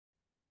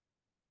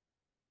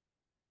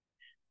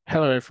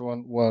Hello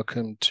everyone,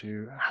 welcome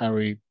to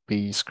Harry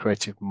B's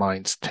Creative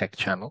Minds Tech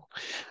channel.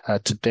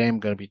 Today I'm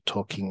going to be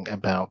talking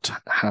about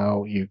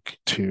how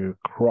to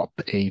crop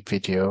a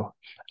video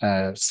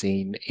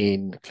seen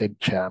in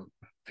Clipchamp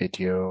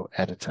video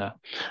editor.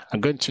 I'm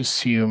going to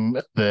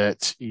assume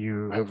that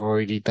you have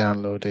already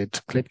downloaded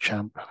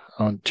Clipchamp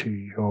onto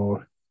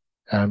your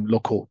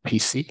local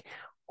PC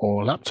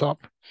or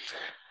laptop.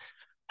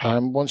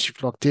 Once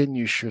you've logged in,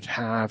 you should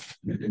have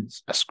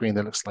a screen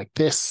that looks like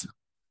this.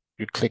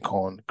 You click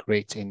on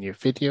Create a New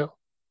Video.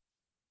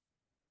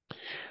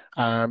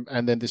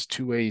 And then there's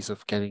two ways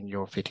of getting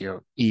your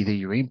video. Either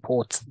you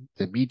import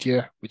the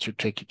media, which will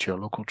take you to your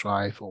local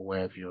drive or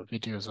wherever your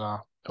videos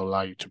are. It'll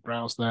allow you to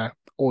browse there,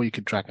 or you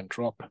can drag and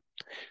drop.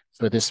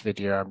 For this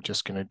video, I'm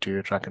just going to do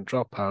a drag and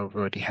drop. I've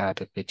already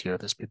had a video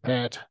that's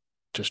prepared.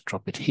 Just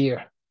drop it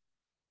here.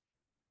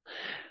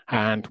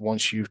 And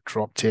once you've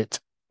dropped it,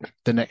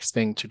 the next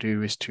thing to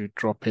do is to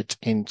drop it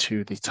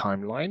into the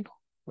timeline,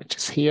 which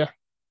is here.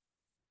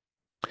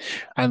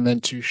 And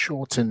then to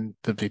shorten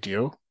the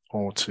video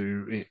or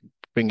to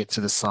bring it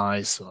to the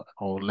size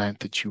or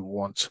length that you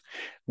want,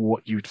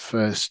 what you'd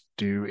first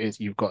do is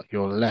you've got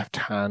your left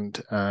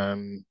hand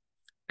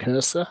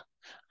cursor,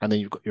 and then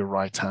you've got your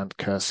right hand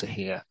cursor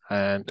here.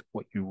 And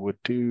what you would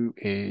do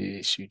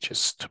is you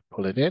just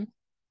pull it in.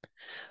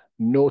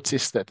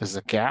 Notice that there's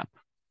a gap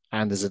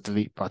and there's a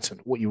delete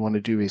button. What you want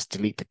to do is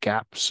delete the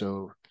gap.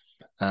 So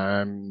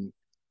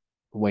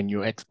when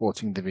you're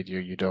exporting the video,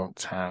 you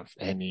don't have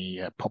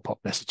any pop-up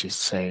messages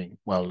saying,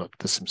 well, look,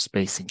 there's some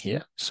spacing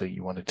here. So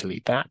you want to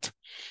delete that.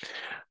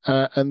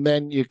 And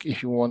then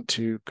if you want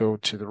to go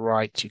to the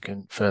right, you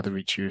can further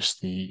reduce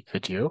the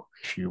video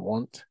if you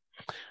want.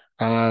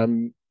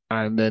 And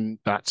then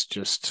that's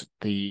just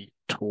the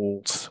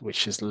tools,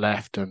 which is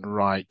left and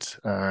right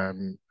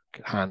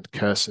hand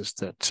cursors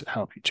that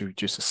help you to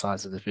reduce the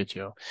size of the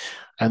video.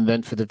 And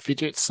then for the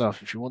video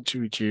itself, if you want to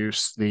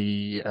reduce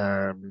the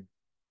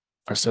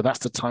so that's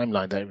the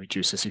timeline that it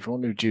reduces. If you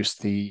want to reduce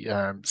the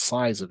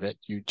size of it,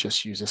 you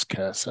just use this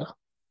cursor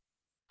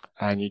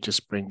and you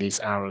just bring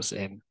these arrows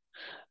in.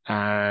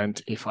 And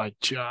if I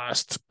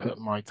just put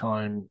my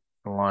timeline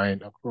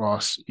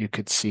across, you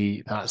could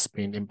see that's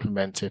been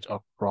implemented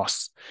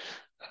across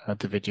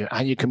the video,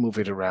 and you can move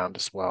it around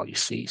as well, you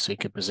see, so you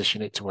can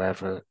position it to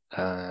wherever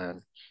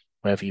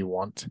you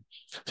want.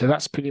 So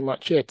that's pretty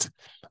much it.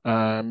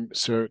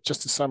 So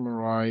just to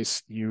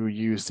summarize, you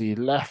use the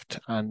left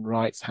and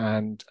right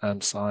hand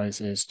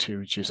sizes to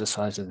reduce the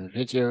size of the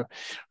video.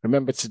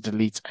 Remember to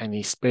delete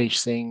any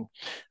spacing,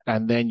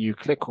 and then you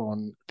click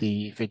on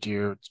the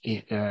video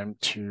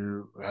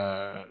to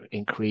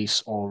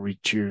increase or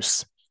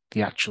reduce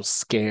the actual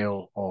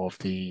scale of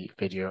the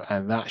video,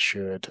 and that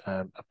should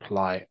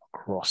apply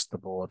across the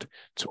board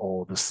to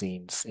all the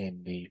scenes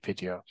in the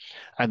video.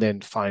 And then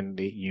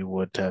finally, you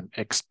would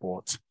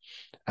export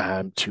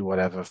to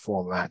whatever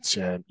format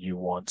you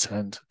want.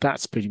 And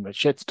that's pretty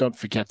much it. Don't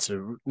forget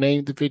to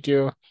name the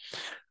video.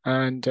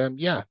 And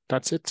yeah,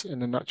 that's it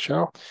in a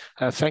nutshell.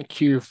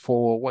 Thank you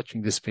for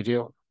watching this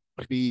video.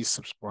 Please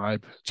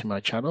subscribe to my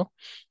channel.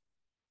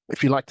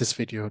 If you like this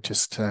video,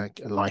 just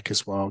like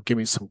as well, give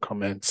me some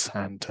comments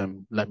and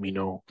let me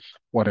know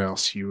what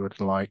else you would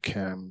like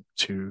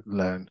to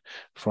learn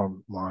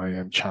from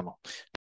my channel.